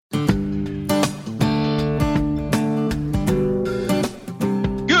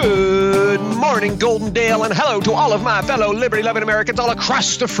morning, Golden Dale, and hello to all of my fellow liberty-loving Americans all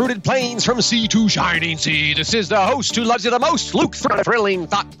across the fruited plains from sea to shining sea. This is the host who loves you the most, Luke, thrilling,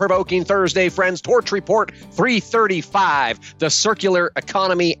 thought-provoking Thursday, friends. Torch Report 335, the circular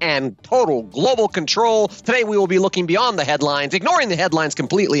economy and total global control. Today we will be looking beyond the headlines, ignoring the headlines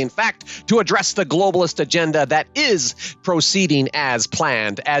completely, in fact, to address the globalist agenda that is proceeding as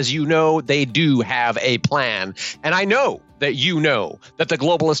planned. As you know, they do have a plan, and I know that you know that the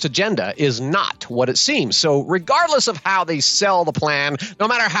globalist agenda is not what it seems. So regardless of how they sell the plan, no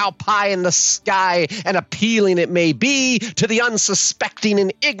matter how pie in the sky and appealing it may be to the unsuspecting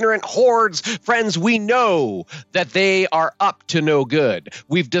and ignorant hordes, friends, we know that they are up to no good.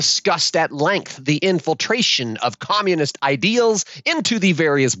 We've discussed at length the infiltration of communist ideals into the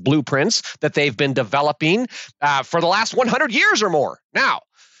various blueprints that they've been developing for the last 100 years or more. Now,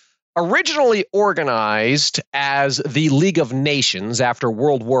 originally organized as the League of Nations after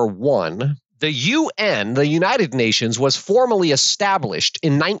World War I, the UN, the United Nations, was formally established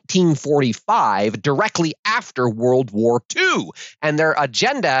in 1945, directly after World War II, and their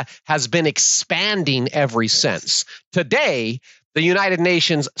agenda has been expanding ever since. Today, the United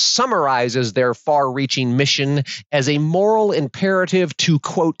Nations summarizes their far-reaching mission as a moral imperative to,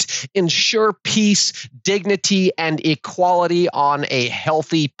 quote, ensure peace, dignity, and equality on a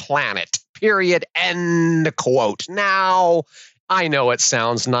healthy planet, period, end quote. Now, I know it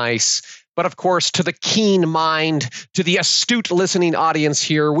sounds nice, but of course, to the keen mind, to the astute listening audience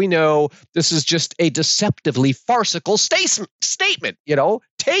here, we know this is just a deceptively farcical statement, you know?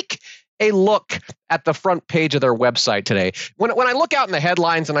 Take a look at the front page of their website today. When I look out in the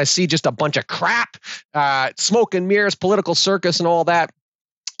headlines and I see just a bunch of crap, smoke and mirrors, political circus and all that,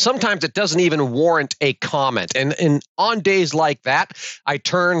 sometimes it doesn't even warrant a comment. And on days like that, I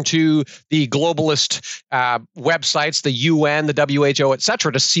turn to the globalist websites, the UN, the WHO, et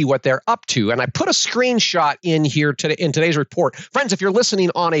cetera, to see what they're up to. And I put a screenshot in here in today's report. Friends, if you're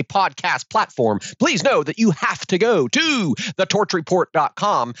listening on a podcast platform, please know that you have to go to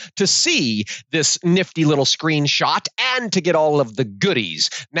thetorchreport.com to see this nifty little screenshot and to get all of the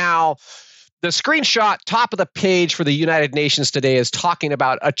goodies. Now, the screenshot, top of the page for the United Nations today, is talking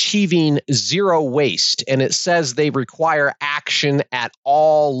about achieving zero waste, and it says they require action at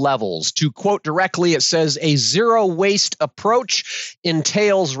all levels. To quote directly, it says a zero waste approach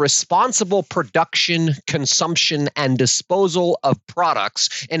entails responsible production, consumption, and disposal of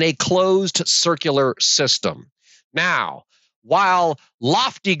products in a closed circular system. Now, while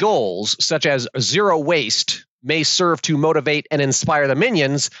lofty goals such as zero waste may serve to motivate and inspire the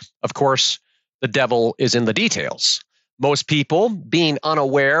minions, of course, the devil is in the details. Most people, being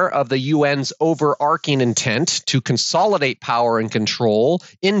unaware of the UN's overarching intent to consolidate power and control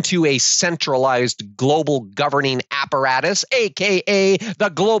into a centralized global governing apparatus, aka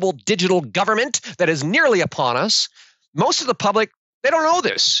the global digital government that is nearly upon us, most of the public, they don't know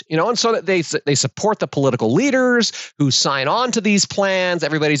this, you know, and so they support the political leaders who sign on to these plans.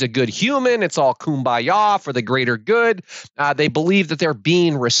 Everybody's a good human. It's all kumbaya for the greater good. They believe that they're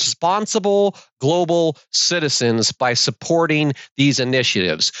being responsible global citizens by supporting these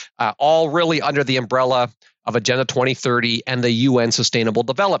initiatives, all really under the umbrella of Agenda 2030 and the UN Sustainable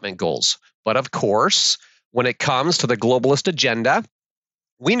Development Goals. But of course, when it comes to the globalist agenda,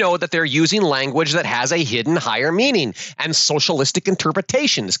 we know that they're using language that has a hidden higher meaning and socialistic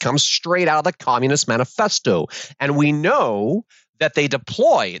interpretations comes straight out of the Communist Manifesto. And we know that they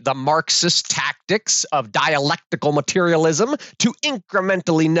deploy the Marxist tactics of dialectical materialism to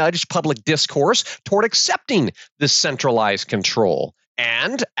incrementally nudge public discourse toward accepting this centralized control.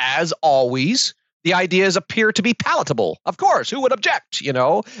 And as always, the ideas appear to be palatable. Of course, who would object? You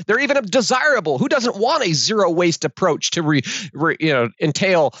know, they're even desirable. Who doesn't want a zero waste approach to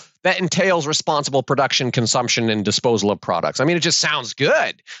entails responsible production, consumption, and disposal of products? I mean, it just sounds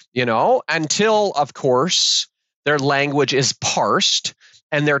good, you know, until, of course, their language is parsed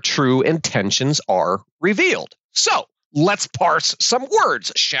and their true intentions are revealed. So let's parse some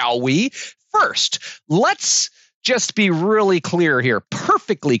words, shall we? First, let's just be really clear here,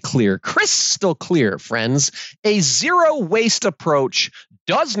 perfectly clear, crystal clear, friends. A zero waste approach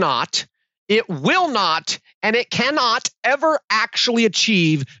does not, it will not, and it cannot ever actually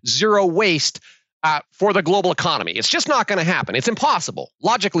achieve zero waste for the global economy. It's just not going to happen. It's impossible.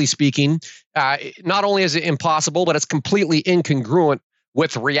 Logically speaking, not only is it impossible, but it's completely incongruent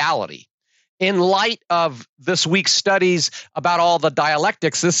with reality. In light of this week's studies about all the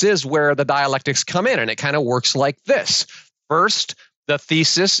dialectics, this is where the dialectics come in, and it kind of works like this. First, the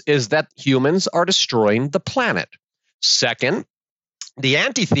thesis is that humans are destroying the planet. Second, the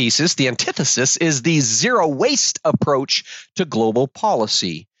antithesis, the antithesis, is the zero waste approach to global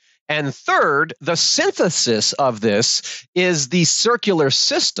policy. And third, the synthesis of this is the circular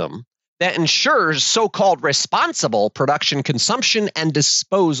system that ensures so-called responsible production, consumption, and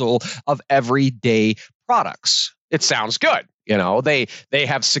disposal of everyday products. It sounds good. They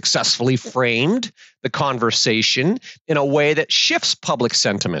have successfully framed the conversation in a way that shifts public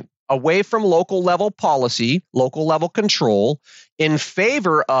sentiment away from local level policy, local level control, in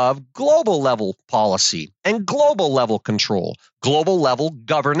favor of global level policy and global level control, global level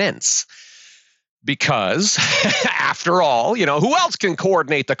governance. Because, after all, who else can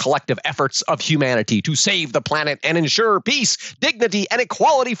coordinate the collective efforts of humanity to save the planet and ensure peace, dignity, and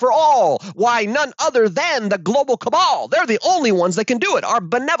equality for all? Why, none other than the global cabal. They're the only ones that can do it. Our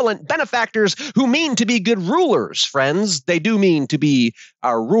benevolent benefactors who mean to be good rulers, friends. They do mean to be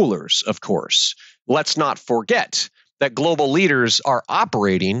our rulers, of course. Let's not forget that global leaders are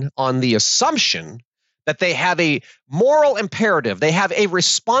operating on the assumption that they have a moral imperative. They have a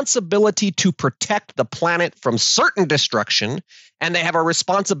responsibility to protect the planet from certain destruction, and they have a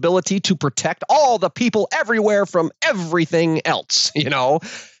responsibility to protect all the people everywhere from everything else,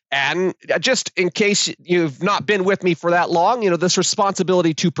 And just in case you've not been with me for that long, this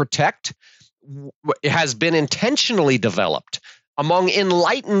responsibility to protect has been intentionally developed among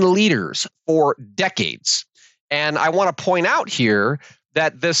enlightened leaders for decades. And I want to point out here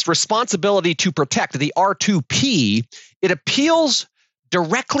that this responsibility to protect, the R2P, it appeals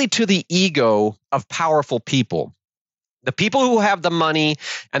directly to the ego of powerful people. The people who have the money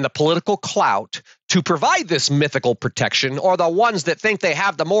and the political clout to provide this mythical protection are the ones that think they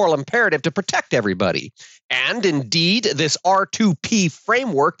have the moral imperative to protect everybody. And indeed, this R2P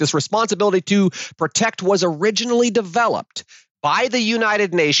framework, this responsibility to protect, was originally developed by the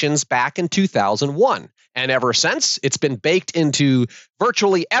United Nations back in 2001. And ever since, it's been baked into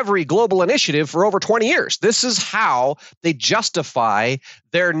virtually every global initiative for over 20 years. This is how they justify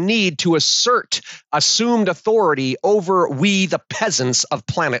their need to assert assumed authority over we, the peasants of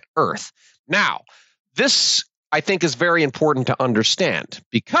planet Earth. Now, this, I think, is very important to understand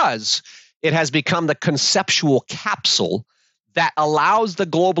because it has become the conceptual capsule that allows the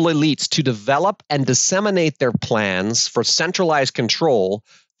global elites to develop and disseminate their plans for centralized control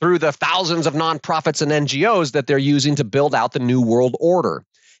through the thousands of nonprofits and NGOs that they're using to build out the New World Order.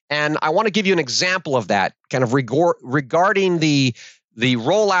 And I want to give you an example of that, kind of regarding the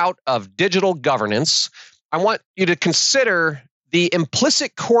rollout of digital governance. I want you to consider the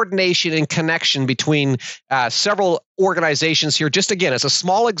implicit coordination and connection between several organizations here. Just again, as a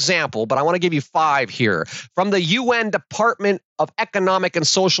small example, but I want to give you 5 here. From the UN Department of Economic and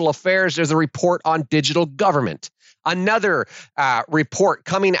Social Affairs, there's a report on digital government. Another report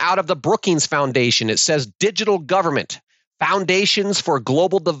coming out of the Brookings Foundation. It says digital government, foundations for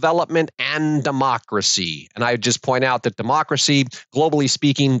global development and democracy. And I would just point out that democracy, globally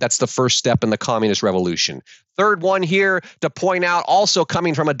speaking, that's the first step in the communist revolution. Third one here to point out, also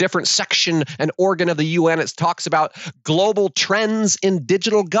coming from a different section and organ of the UN, it talks about global trends in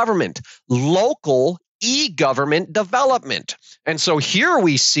digital government, local e-government development. And so here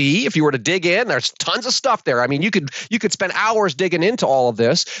we see, if you were to dig in, there's tons of stuff there. I mean, you could spend hours digging into all of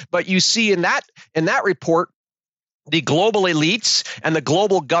this, but you see in that report, the global elites and the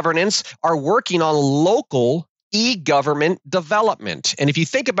global governance are working on local e-government development. And if you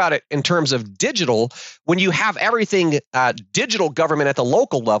think about it in terms of digital, when you have everything digital government at the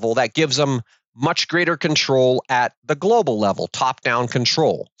local level, that gives them much greater control at the global level, top-down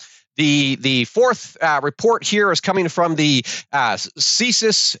control. The fourth report here is coming from the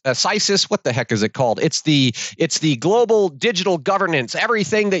CSIS. What the heck is it called? It's the Global Digital Governance.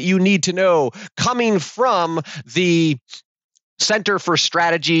 Everything that you need to know coming from the Center for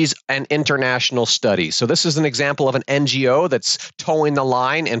Strategies and International Studies. So this is an example of an NGO that's towing the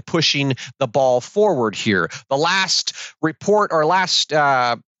line and pushing the ball forward here. The last report or last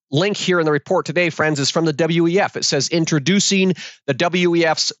link here in the report today, friends, is from the WEF. It says introducing the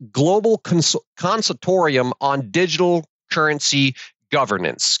WEF's Global Consortium on Digital Currency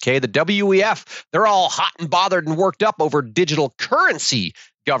Governance. Okay, the WEF, they're all hot and bothered and worked up over digital currency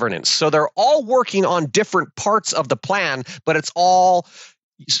governance. So they're all working on different parts of the plan, but it's all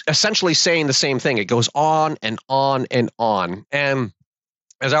essentially saying the same thing. It goes on and on and on. And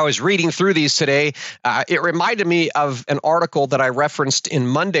as I was reading through these today, it reminded me of an article that I referenced in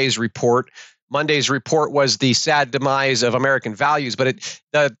Monday's report. Monday's report was the sad demise of American values, but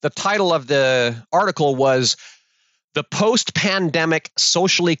the title of the article was The Post-Pandemic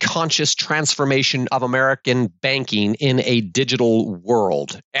Socially Conscious Transformation of American Banking in a Digital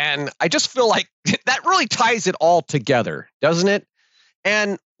World. And I just feel like that really ties it all together, doesn't it?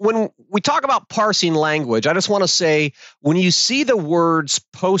 And when we talk about parsing language, I just want to say, when you see the words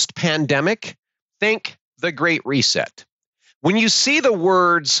post-pandemic, think the Great Reset. When you see the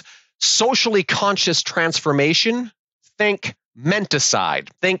words socially conscious transformation, think menticide,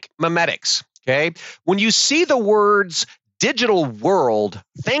 think memetics, okay? When you see the words digital world,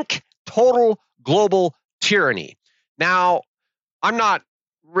 think total global tyranny. Now, I'm not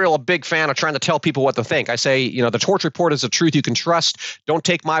a big fan of trying to tell people what to think. I say, the Torch Report is a truth you can trust. Don't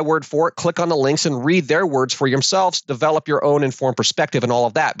take my word for it. Click on the links and read their words for yourselves. Develop your own informed perspective and all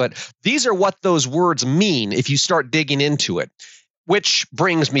of that. But these are what those words mean if you start digging into it, which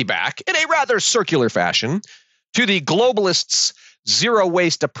brings me back in a rather circular fashion to the globalists' zero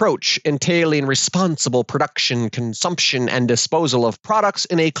waste approach, entailing responsible production, consumption, and disposal of products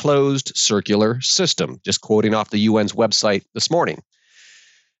in a closed circular system. Just quoting off the UN's website this morning.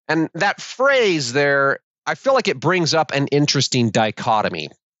 And that phrase there, I feel like it brings up an interesting dichotomy.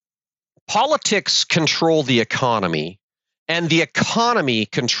 Politics control the economy, and the economy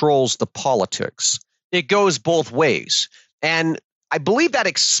controls the politics. It goes both ways. And I believe that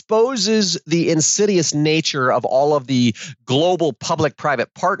exposes the insidious nature of all of the global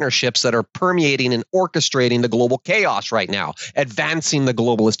public-private partnerships that are permeating and orchestrating the global chaos right now, advancing the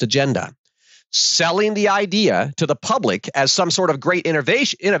globalist agenda. Selling the idea to the public as some sort of great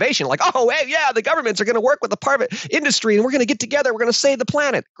innovation, like, oh, hey, yeah, the governments are going to work with the private industry and we're going to get together, we're going to save the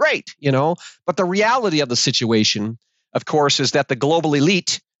planet. Great, But the reality of the situation, of course, is that the global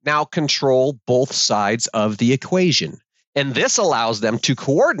elite now control both sides of the equation. And this allows them to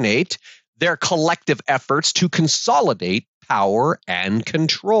coordinate their collective efforts to consolidate power and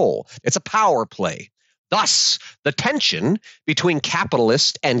control. It's a power play. Thus, the tension between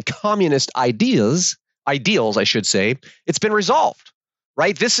capitalist and communist ideals, it's been resolved,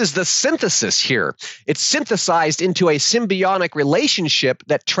 right? This is the synthesis here. It's synthesized into a symbiotic relationship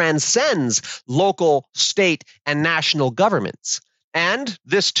that transcends local, state, and national governments. And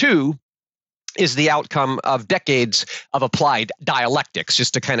this, too, is the outcome of decades of applied dialectics,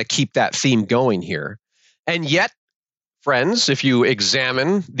 just to kind of keep that theme going here. And yet, friends, if you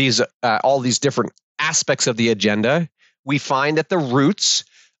examine these all these different aspects of the agenda, we find that the roots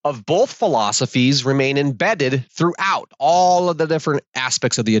of both philosophies remain embedded throughout all of the different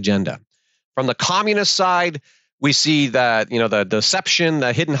aspects of the agenda. From the communist side, we see the deception,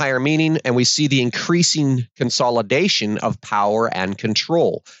 the hidden higher meaning, and we see the increasing consolidation of power and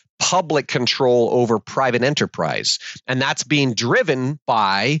control, public control over private enterprise. And that's being driven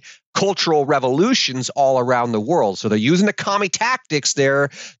by cultural revolutions all around the world. So they're using the commie tactics there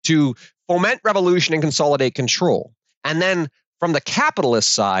to foment revolution and consolidate control. And then from the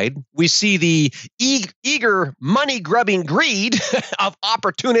capitalist side, we see the eager money-grubbing greed of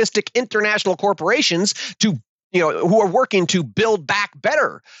opportunistic international corporations who are working to build back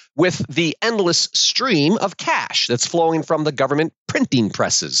better with the endless stream of cash that's flowing from the government printing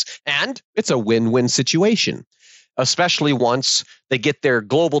presses. And it's a win-win situation, especially once they get their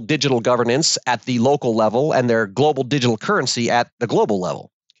global digital governance at the local level and their global digital currency at the global level.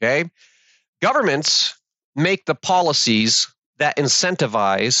 Okay? Governments make the policies that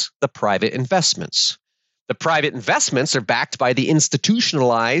incentivize the private investments. The private investments are backed by the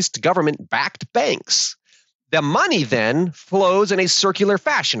institutionalized government-backed banks. The money then flows in a circular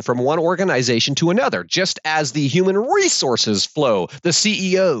fashion from one organization to another, just as the human resources flow, the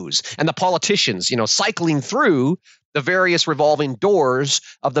CEOs and the politicians, cycling through the various revolving doors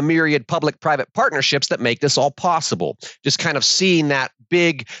of the myriad public-private partnerships that make this all possible. Just kind of seeing that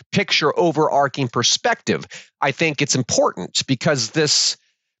big picture overarching perspective, I think it's important because this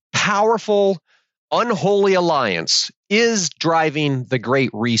powerful, unholy alliance is driving the Great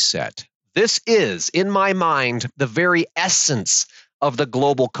Reset. This is, in my mind, the very essence of the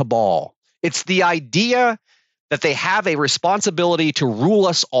global cabal. It's the idea that they have a responsibility to rule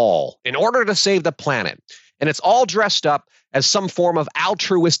us all in order to save the planet. And it's all dressed up as some form of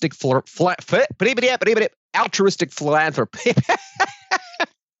altruistic philanthropy.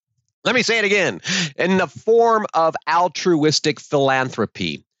 Let me say it again. In the form of altruistic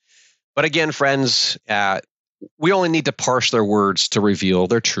philanthropy. But again, friends, we only need to parse their words to reveal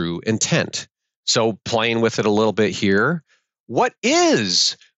their true intent. So playing with it a little bit here, what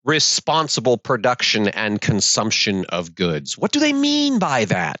is responsible production and consumption of goods? What do they mean by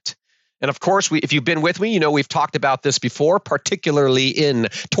that? And of course, if you've been with me, we've talked about this before, particularly in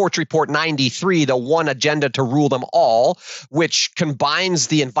Torch Report 93, the one agenda to rule them all, which combines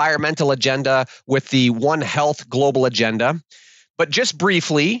the environmental agenda with the One Health global agenda. But just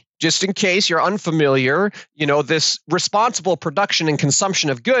briefly, just in case you're unfamiliar, this responsible production and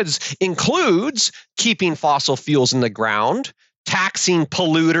consumption of goods includes keeping fossil fuels in the ground, taxing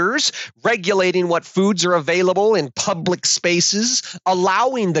polluters, regulating what foods are available in public spaces,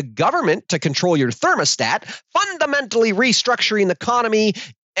 allowing the government to control your thermostat, fundamentally restructuring the economy,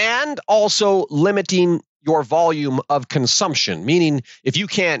 and also limiting your volume of consumption, meaning if you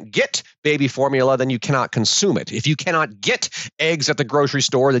can't get baby formula, then you cannot consume it. If you cannot get eggs at the grocery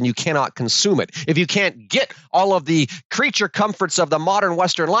store, then you cannot consume it. If you can't get all of the creature comforts of the modern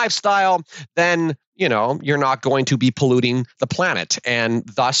Western lifestyle, then you're not going to be polluting the planet, and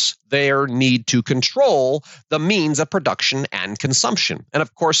thus their need to control the means of production and consumption. And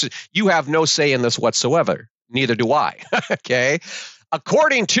of course, you have no say in this whatsoever. Neither do I. Okay.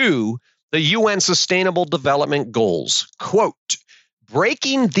 According to the UN Sustainable Development Goals, quote,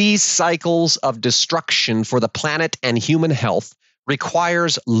 breaking these cycles of destruction for the planet and human health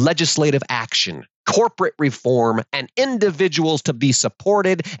requires legislative action, corporate reform, and individuals to be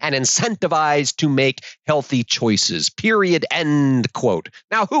supported and incentivized to make healthy choices, period, end quote.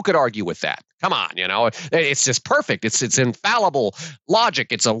 Now, who could argue with that? Come on, it's just perfect. It's infallible logic.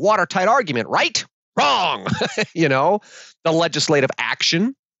 It's a watertight argument, right? Wrong. The legislative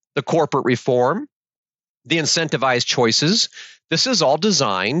action, the corporate reform, the incentivized choices, this is all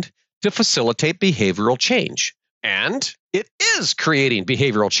designed to facilitate behavioral change. And it is creating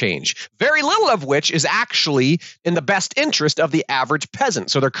behavioral change, very little of which is actually in the best interest of the average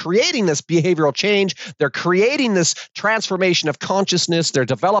peasant. So they're creating this behavioral change. They're creating this transformation of consciousness. They're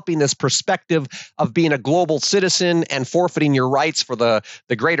developing this perspective of being a global citizen and forfeiting your rights for the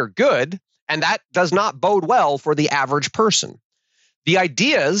greater good. And that does not bode well for the average person. The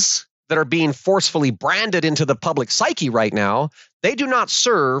ideas that are being forcefully branded into the public psyche right now, they do not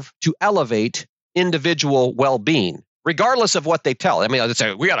serve to elevate individual well-being, regardless of what they tell. I mean, they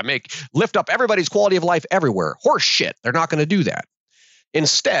say, we got to lift up everybody's quality of life everywhere. Horse shit. They're not going to do that.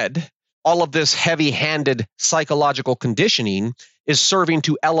 Instead, all of this heavy-handed psychological conditioning is serving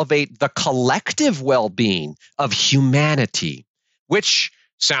to elevate the collective well-being of humanity, which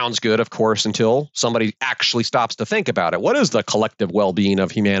sounds good, of course, until somebody actually stops to think about it. What is the collective well-being of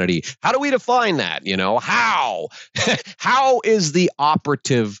humanity? How do we define that? How? How is the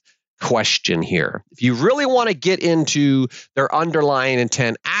operative question here? If you really want to get into their underlying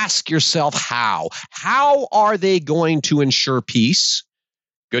intent, ask yourself how. How are they going to ensure peace?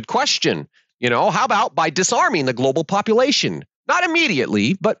 Good question. How about by disarming the global population? Not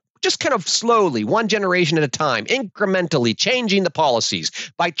immediately, but just kind of slowly, one generation at a time, incrementally changing the policies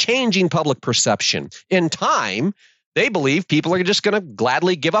by changing public perception. In time, they believe people are just going to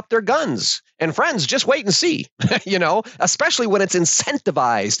gladly give up their guns. And friends, just wait and see, especially when it's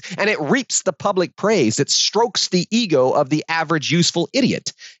incentivized and it reaps the public praise. It strokes the ego of the average useful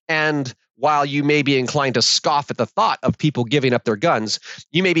idiot. And while you may be inclined to scoff at the thought of people giving up their guns,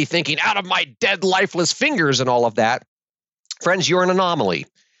 you may be thinking, out of my dead, lifeless fingers and all of that. Friends, you're an anomaly.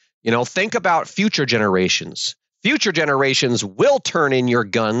 Think about future generations. Future generations will turn in your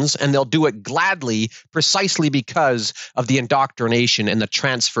guns, and they'll do it gladly precisely because of the indoctrination and the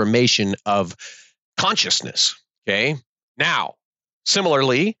transformation of consciousness. Okay. Now,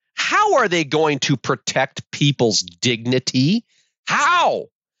 similarly, how are they going to protect people's dignity? How?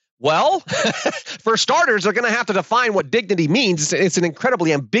 Well, for starters, they're going to have to define what dignity means. It's an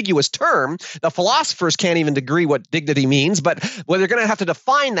incredibly ambiguous term. The philosophers can't even agree what dignity means, but they're going to have to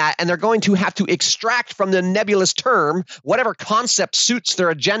define that, and they're going to have to extract from the nebulous term whatever concept suits their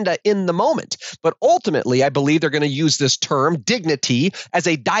agenda in the moment. But ultimately, I believe they're going to use this term, dignity, as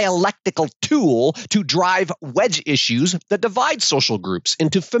a dialectical tool to drive wedge issues that divide social groups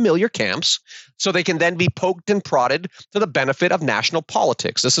into familiar camps so they can then be poked and prodded to the benefit of national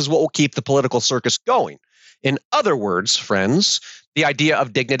politics. This is what will keep the political circus going. In other words, friends, the idea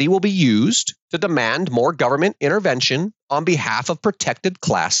of dignity will be used to demand more government intervention on behalf of protected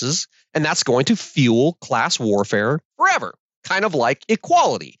classes, and that's going to fuel class warfare forever, kind of like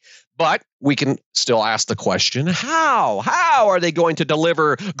equality. But we can still ask the question, how? How are they going to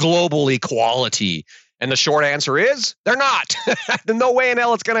deliver global equality? And the short answer is they're not. No way in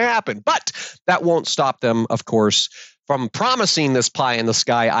hell it's going to happen. But that won't stop them, of course, from promising this pie in the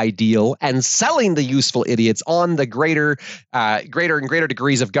sky ideal and selling the useful idiots on the greater and greater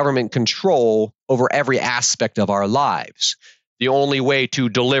degrees of government control over every aspect of our lives. The only way to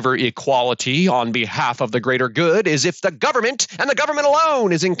deliver equality on behalf of the greater good is if the government, and the government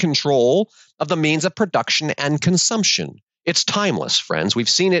alone, is in control of the means of production and consumption. It's timeless, friends. We've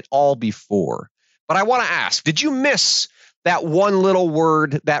seen it all before. But I want to ask, did you miss that one little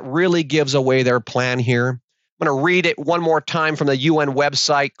word that really gives away their plan here? I'm going to read it one more time from the UN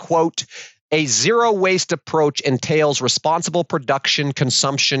website. Quote, A zero-waste approach entails responsible production,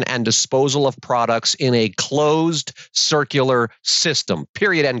 consumption, and disposal of products in a closed circular system.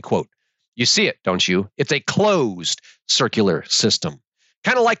 Period, end quote. You see it, don't you? It's a closed circular system.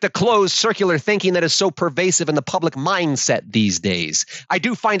 Kind of like the closed circular thinking that is so pervasive in the public mindset these days. I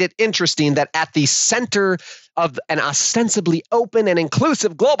do find it interesting that at the center of an ostensibly open and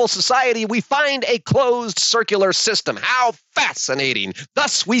inclusive global society, we find a closed circular system. How fascinating.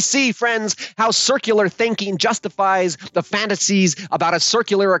 Thus, we see, friends, how circular thinking justifies the fantasies about a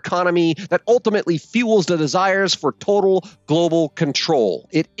circular economy that ultimately fuels the desires for total global control.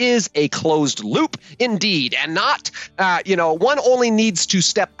 It is a closed loop indeed, and not, one only needs to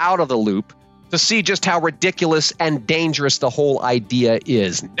step out of the loop to see just how ridiculous and dangerous the whole idea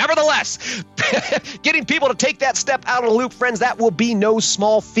is. Nevertheless, getting people to take that step out of the loop, friends, that will be no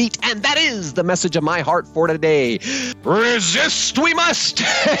small feat. And that is the message of my heart for today. Resist we must.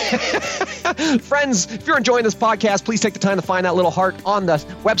 Friends, if you're enjoying this podcast, please take the time to find that little heart on the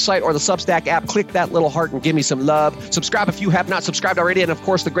website or the Substack app. Click that little heart and give me some love. Subscribe if you have not subscribed already. And of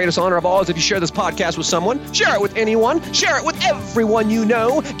course, the greatest honor of all is if you share this podcast with someone. Share it with anyone. Share it with everyone you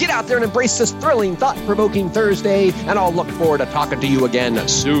know. Get out there and embrace this thrilling, thought-provoking Thursday, and I'll look forward to talking to you again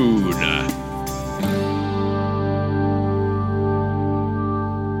soon.